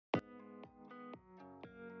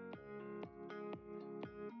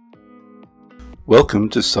Welcome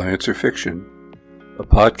to Science or Fiction, a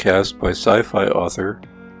podcast by sci-fi author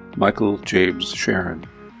Michael James Sharon.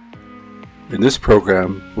 In this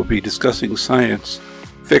program, we'll be discussing science,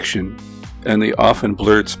 fiction, and the often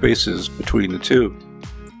blurred spaces between the two.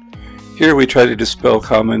 Here we try to dispel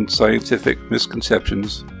common scientific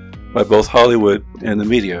misconceptions by both Hollywood and the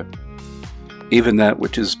media, even that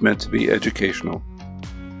which is meant to be educational.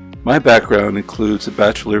 My background includes a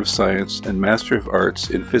Bachelor of Science and Master of Arts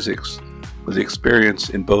in Physics, with experience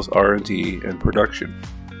in both R&D and production.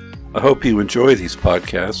 I hope you enjoy these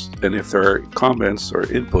podcasts, and if there are comments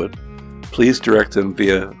or input, please direct them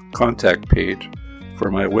via contact page for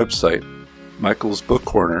my website,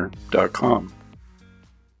 michaelsbookcorner.com.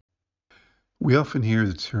 We often hear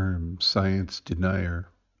the term science denier.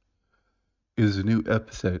 It is a new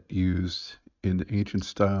epithet used in the ancient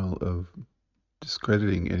style of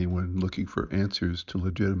discrediting anyone looking for answers to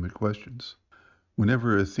legitimate questions.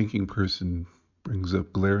 Whenever a thinking person brings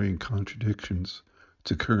up glaring contradictions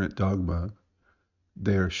to current dogma,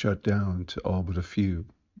 they are shut down to all but a few.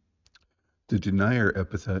 The denier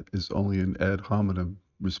epithet is only an ad hominem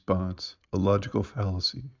response, a logical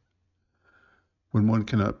fallacy. When one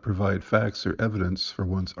cannot provide facts or evidence for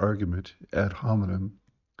one's argument, ad hominem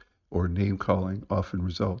or name-calling often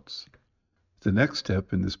results. The next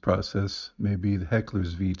step in this process may be the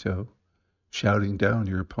heckler's veto, shouting down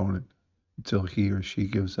your opponent until he or she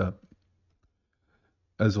gives up.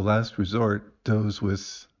 As a last resort, those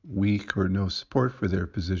with weak or no support for their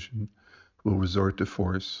position will resort to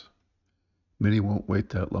force. Many won't wait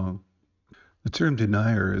that long. The term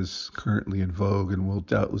denier is currently in vogue and will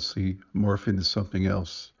doubtlessly morph into something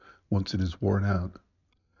else once it is worn out.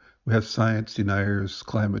 We have science deniers,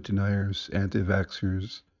 climate deniers,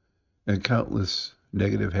 anti-vaxxers, and countless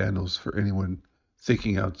negative handles for anyone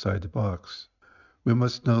thinking outside the box. We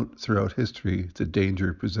must note throughout history the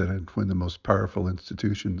danger presented when the most powerful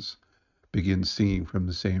institutions begin singing from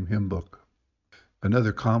the same hymn book.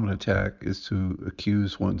 Another common attack is to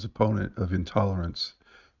accuse one's opponent of intolerance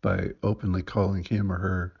by openly calling him or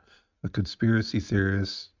her a conspiracy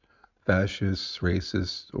theorist, fascist,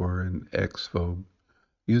 racist, or an X-phobe.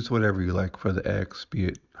 Use whatever you like for the X, be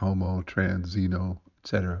it homo, trans, xeno,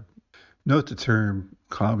 etc. Note the term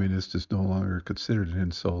communist is no longer considered an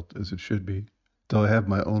insult, as it should be. Though I have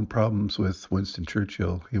my own problems with Winston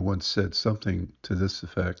Churchill, he once said something to this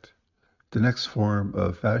effect: the next form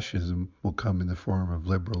of fascism will come in the form of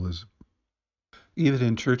liberalism. Even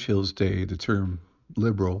in Churchill's day, the term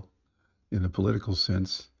liberal, in a political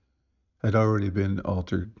sense, had already been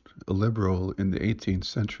altered. A liberal in the 18th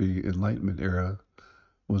century Enlightenment era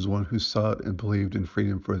was one who sought and believed in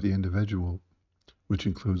freedom for the individual, which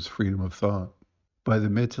includes freedom of thought. By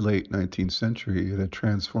the mid to late 19th century, it had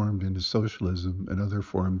transformed into socialism and other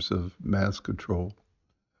forms of mass control.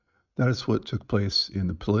 That is what took place in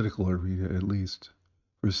the political arena, at least.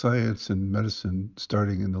 For science and medicine,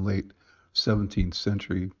 starting in the late 17th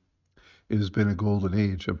century, it has been a golden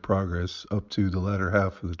age of progress up to the latter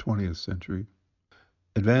half of the 20th century.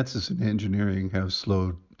 Advances in engineering have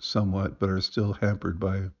slowed somewhat, but are still hampered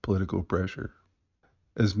by political pressure.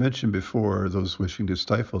 As mentioned before, those wishing to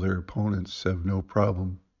stifle their opponents have no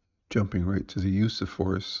problem jumping right to the use of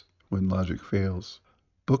force when logic fails.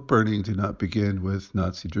 Book burning did not begin with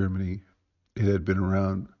Nazi Germany. It had been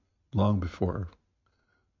around long before.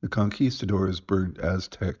 The conquistadors burned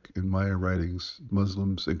Aztec and Maya writings.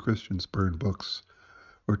 Muslims and Christians burned books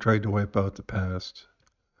or tried to wipe out the past.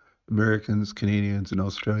 Americans, Canadians, and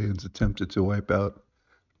Australians attempted to wipe out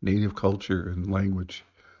native culture and language,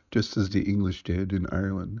 just as the English did in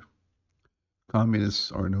Ireland.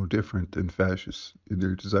 Communists are no different than fascists in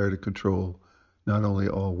their desire to control not only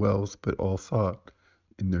all wealth, but all thought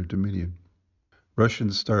in their dominion.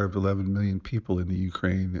 Russians starved 11 million people in the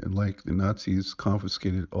Ukraine, and like the Nazis,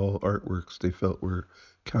 confiscated all artworks they felt were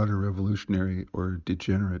counter-revolutionary or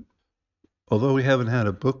degenerate. Although we haven't had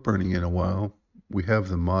a book burning in a while, we have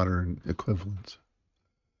the modern equivalent.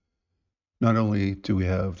 Not only do we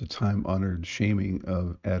have the time-honored shaming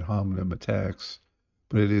of ad hominem attacks,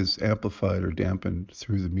 but it is amplified or dampened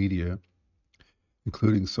through the media,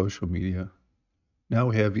 including social media. Now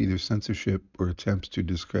we have either censorship or attempts to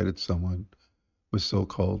discredit someone with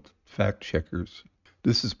so-called fact-checkers.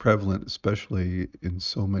 This is prevalent especially in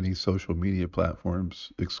so many social media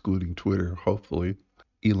platforms, excluding Twitter, hopefully.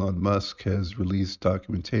 Elon Musk has released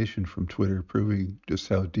documentation from Twitter proving just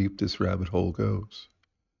how deep this rabbit hole goes.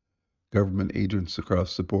 Government agents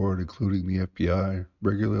across the board, including the FBI,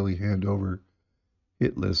 regularly hand over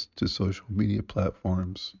hit lists to social media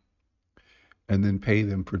platforms and then pay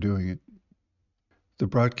them for doing it. The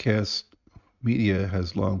broadcast media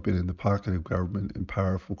has long been in the pocket of government and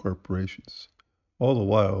powerful corporations. All the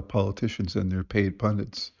while, politicians and their paid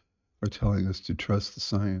pundits are telling us to trust the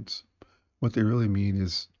science. What they really mean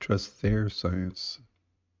is trust their science.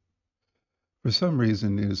 For some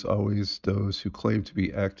reason, it is always those who claim to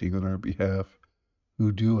be acting on our behalf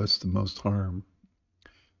who do us the most harm.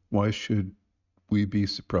 Why should we be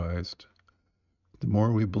surprised? The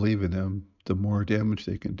more we believe in them, the more damage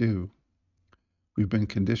they can do. We've been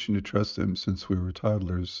conditioned to trust them since we were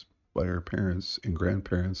toddlers by our parents and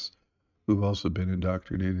grandparents who've also been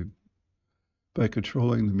indoctrinated. By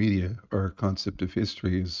controlling the media, our concept of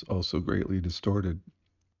history is also greatly distorted.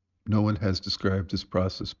 No one has described this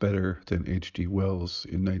process better than H.G. Wells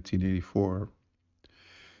in 1984.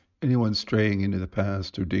 Anyone straying into the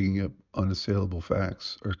past or digging up unassailable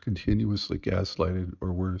facts are continuously gaslighted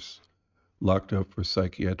or worse, locked up for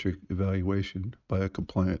psychiatric evaluation by a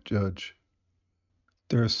compliant judge.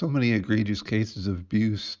 There are so many egregious cases of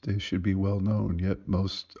abuse, they should be well known, yet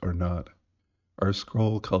most are not. Our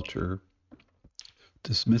scroll culture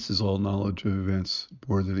dismisses all knowledge of events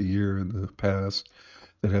more than a year in the past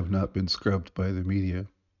that have not been scrubbed by the media.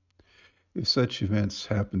 If such events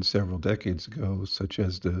happened several decades ago, such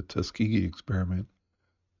as the Tuskegee experiment,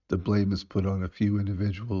 the blame is put on a few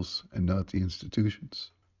individuals and not the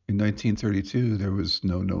institutions. In 1932, there was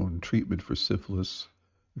no known treatment for syphilis,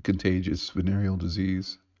 a contagious venereal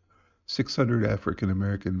disease. 600 African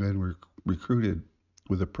American men were recruited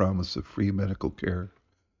with a promise of free medical care.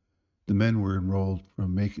 The men were enrolled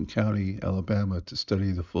from Macon County, Alabama, to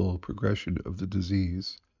study the full progression of the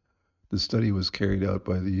disease. The study was carried out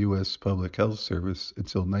by the U.S. Public Health Service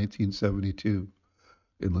until 1972,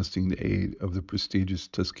 enlisting the aid of the prestigious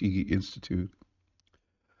Tuskegee Institute.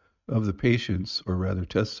 Of the patients, or rather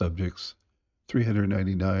test subjects,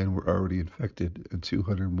 399 were already infected and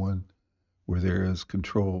 201 were there as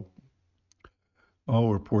control. All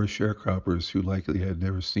were poor sharecroppers who likely had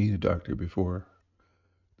never seen a doctor before.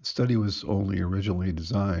 The study was only originally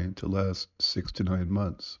designed to last 6 to 9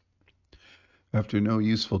 months. After no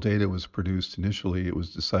useful data was produced initially, it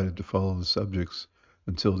was decided to follow the subjects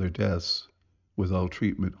until their deaths, with all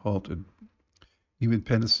treatment halted. Even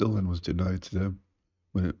penicillin was denied to them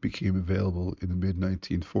when it became available in the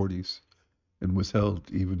mid-1940s, and withheld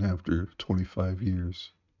even after 25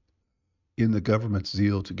 years. In the government's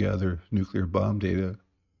zeal to gather nuclear bomb data,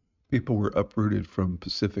 people were uprooted from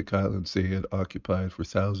Pacific islands they had occupied for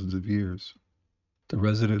thousands of years. The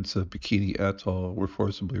residents of Bikini Atoll were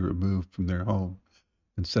forcibly removed from their home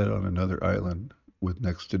and set on another island with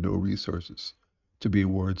next to no resources, to be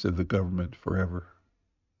wards of the government forever.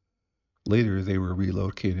 Later, they were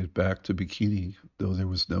relocated back to Bikini, though there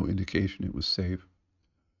was no indication it was safe.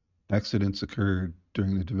 Accidents occurred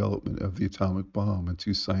during the development of the atomic bomb, and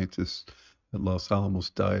 2 scientists at Los Alamos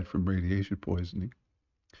died from radiation poisoning.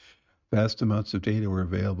 Vast amounts of data were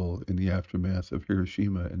available in the aftermath of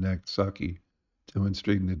Hiroshima and Nagasaki,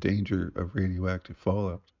 demonstrating the danger of radioactive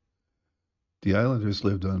fallout. The islanders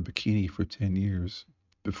lived on Bikini for 10 years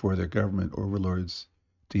before their government overlords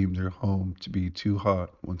deemed their home to be too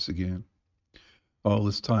hot once again. All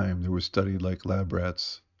this time, they were studied like lab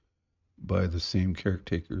rats by the same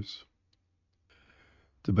caretakers.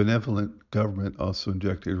 The benevolent government also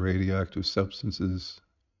injected radioactive substances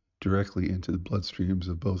directly into the bloodstreams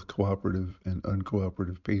of both cooperative and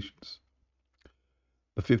uncooperative patients.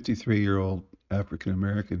 A 53-year-old African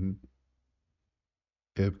American,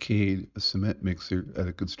 Eb Cade, a cement mixer at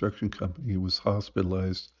a construction company, was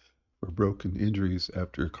hospitalized for broken injuries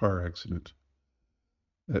after a car accident.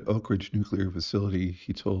 At Oak Ridge Nuclear Facility,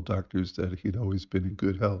 he told doctors that he'd always been in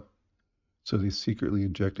good health, so they secretly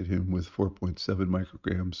injected him with 4.7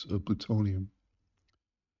 micrograms of plutonium.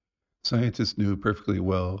 Scientists knew perfectly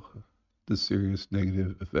well the serious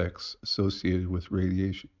negative effects associated with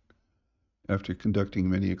radiation. After conducting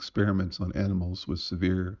many experiments on animals with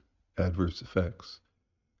severe adverse effects,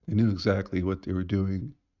 they knew exactly what they were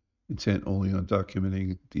doing, intent only on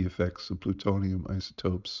documenting the effects of plutonium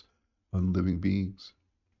isotopes on living beings.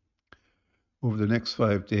 Over the next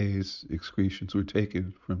 5 days, excretions were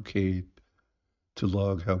taken from Cade to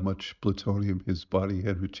log how much plutonium his body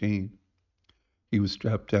had retained. He was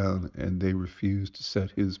strapped down, and they refused to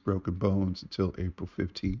set his broken bones until April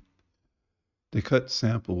 15th. They cut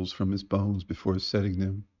samples from his bones before setting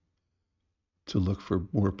them to look for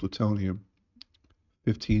more plutonium.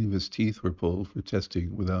 15 of his teeth were pulled for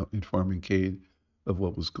testing without informing Cade of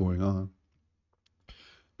what was going on.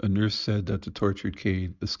 A nurse said that the tortured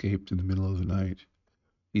Cade escaped in the middle of the night.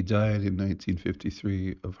 He died in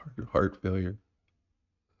 1953 of heart failure.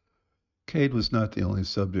 Cade was not the only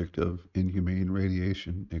subject of inhumane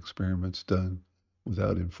radiation experiments done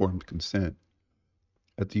without informed consent.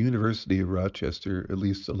 At the University of Rochester, at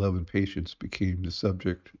least 11 patients became the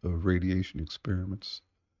subject of radiation experiments.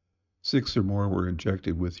 6 or more were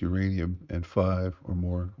injected with uranium, and 5 or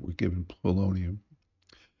more were given polonium.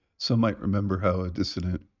 Some might remember how a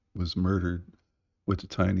dissident was murdered with the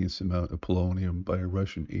tiniest amount of polonium by a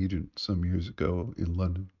Russian agent some years ago in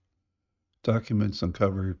London. Documents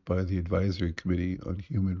uncovered by the Advisory Committee on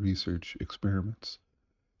Human Research Experiments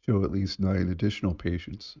show at least 9 additional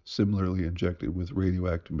patients similarly injected with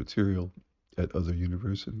radioactive material at other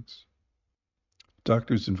universities.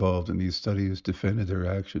 Doctors involved in these studies defended their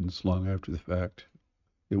actions long after the fact.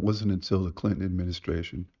 It wasn't until the Clinton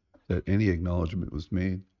administration that any acknowledgement was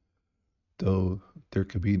made, though there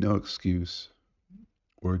could be no excuse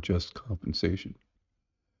or just compensation.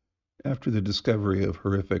 After the discovery of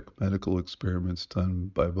horrific medical experiments done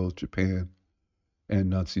by both Japan and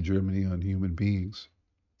Nazi Germany on human beings,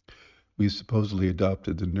 we supposedly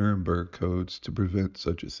adopted the Nuremberg codes to prevent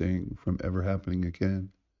such a thing from ever happening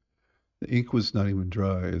again. The ink was not even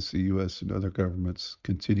dry as the US and other governments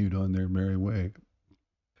continued on their merry way.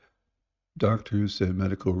 Doctors and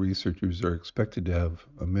medical researchers are expected to have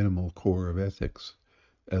a minimal core of ethics.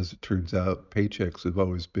 As it turns out, paychecks have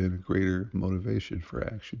always been a greater motivation for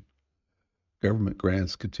action. Government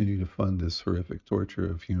grants continue to fund this horrific torture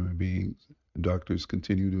of human beings, and doctors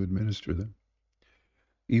continue to administer them.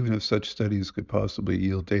 Even if such studies could possibly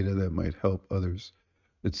yield data that might help others,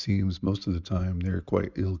 it seems most of the time they're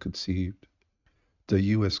quite ill-conceived. The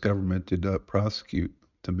US government did not prosecute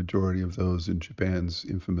the majority of those in Japan's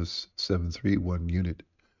infamous 731 unit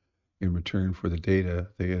in return for the data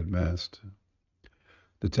they had amassed.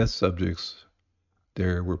 The test subjects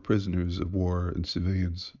there were prisoners of war and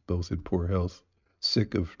civilians, both in poor health,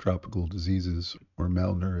 sick of tropical diseases, or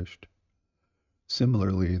malnourished.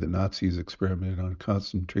 Similarly, the Nazis experimented on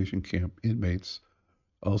concentration camp inmates,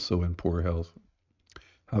 also in poor health.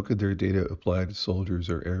 How could their data apply to soldiers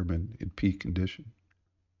or airmen in peak condition?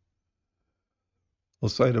 I'll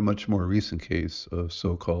cite a much more recent case of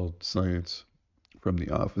so-called science from the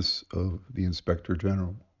Office of the Inspector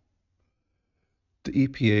General. The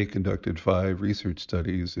EPA conducted 5 research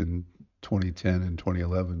studies in 2010 and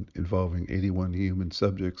 2011 involving 81 human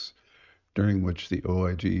subjects, during which the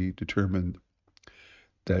OIG determined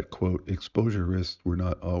that, quote, exposure risks were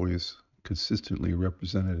not always consistently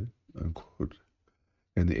represented, unquote,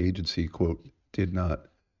 and the agency, quote, did not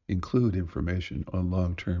include information on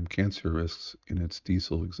long-term cancer risks in its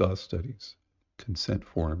diesel exhaust studies, consent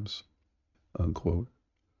forms, unquote.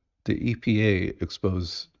 The EPA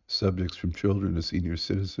exposed subjects from children to senior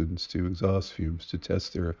citizens to exhaust fumes to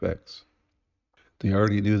test their effects. They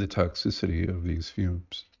already knew the toxicity of these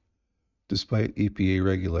fumes. Despite EPA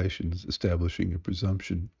regulations establishing a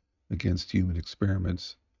presumption against human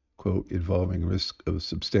experiments, quote, involving risk of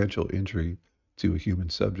substantial injury to a human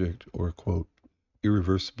subject or, quote,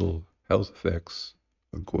 irreversible health effects,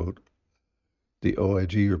 unquote, the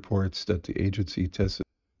OIG reports that the agency tested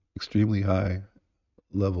extremely high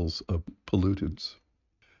levels of pollutants.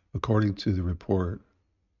 According to the report,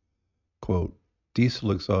 quote,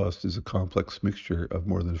 diesel exhaust is a complex mixture of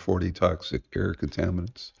more than 40 toxic air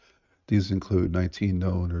contaminants. These include 19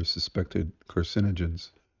 known or suspected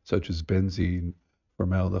carcinogens, such as benzene,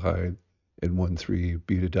 formaldehyde, and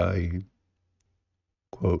 1,3-butadiene.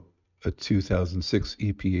 Quote, a 2006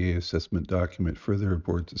 EPA assessment document further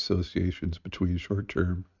reports associations between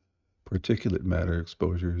short-term particulate matter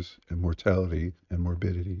exposures and mortality and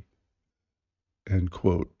morbidity. End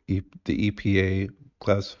quote. The EPA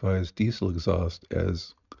classifies diesel exhaust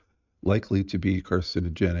as likely to be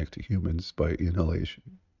carcinogenic to humans by inhalation.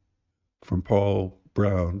 From Paul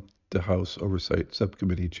Brown, the House Oversight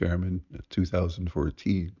Subcommittee Chairman in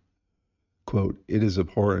 2014, quote, it is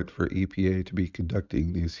abhorrent for EPA to be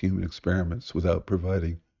conducting these human experiments without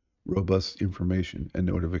providing robust information and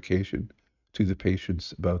notification to the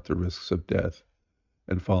patients about the risks of death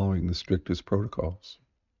and following the strictest protocols.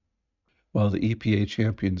 While the EPA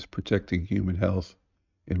champions protecting human health,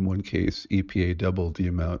 in one case, EPA doubled the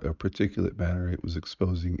amount of particulate matter it was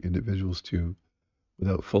exposing individuals to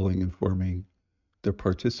without fully informing the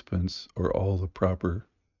participants or all the proper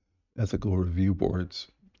ethical review boards.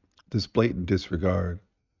 This blatant disregard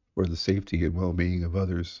for the safety and well-being of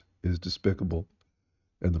others is despicable,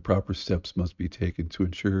 and the proper steps must be taken to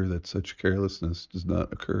ensure that such carelessness does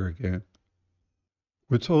not occur again.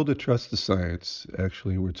 We're told to trust the science.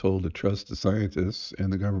 Actually, we're told to trust the scientists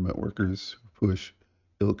and the government workers who push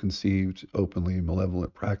ill-conceived, openly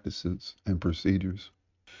malevolent practices and procedures.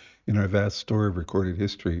 In our vast store of recorded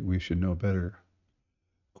history, we should know better.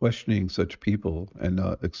 Questioning such people and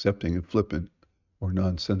not accepting a flippant or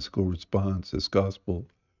nonsensical response as gospel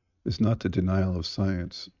is not the denial of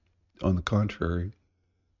science. On the contrary,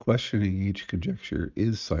 questioning each conjecture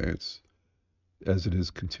is science, as it is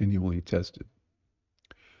continually tested.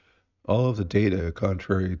 All of the data,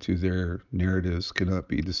 contrary to their narratives, cannot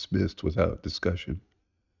be dismissed without discussion,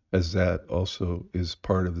 as that also is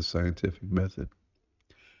part of the scientific method.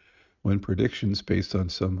 When predictions based on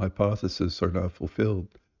some hypothesis are not fulfilled,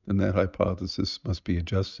 then that hypothesis must be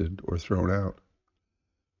adjusted or thrown out.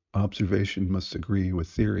 Observation must agree with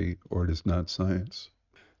theory, or it is not science.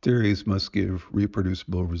 Theories must give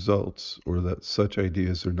reproducible results, or that such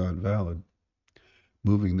ideas are not valid.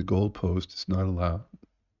 Moving the goalpost is not allowed.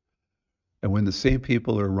 And when the same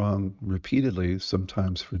people are wrong repeatedly,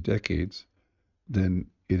 sometimes for decades, then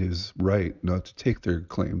it is right not to take their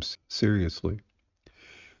claims seriously.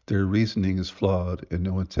 Their reasoning is flawed, and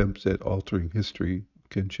no attempt at altering history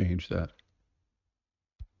can change that.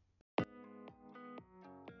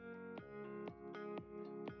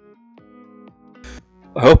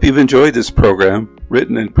 I hope you've enjoyed this program,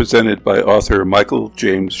 written and presented by author Michael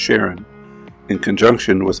James Sharon, in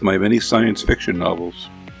conjunction with my many science fiction novels.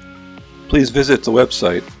 Please visit the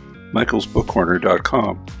website,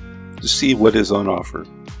 michaelsbookcorner.com, to see what is on offer.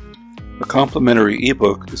 A complimentary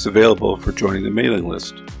ebook is available for joining the mailing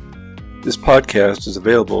list. This podcast is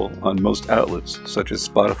available on most outlets such as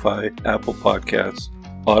Spotify, Apple Podcasts,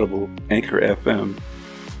 Audible, Anchor FM,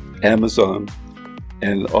 Amazon,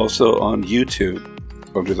 and also on YouTube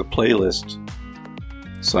under the playlist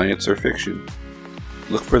Science or Fiction.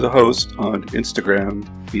 Look for the host on Instagram,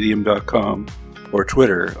 medium.com, or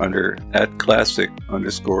Twitter under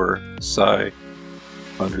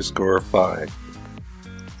 @classic_sci_fi.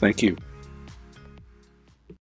 Thank you.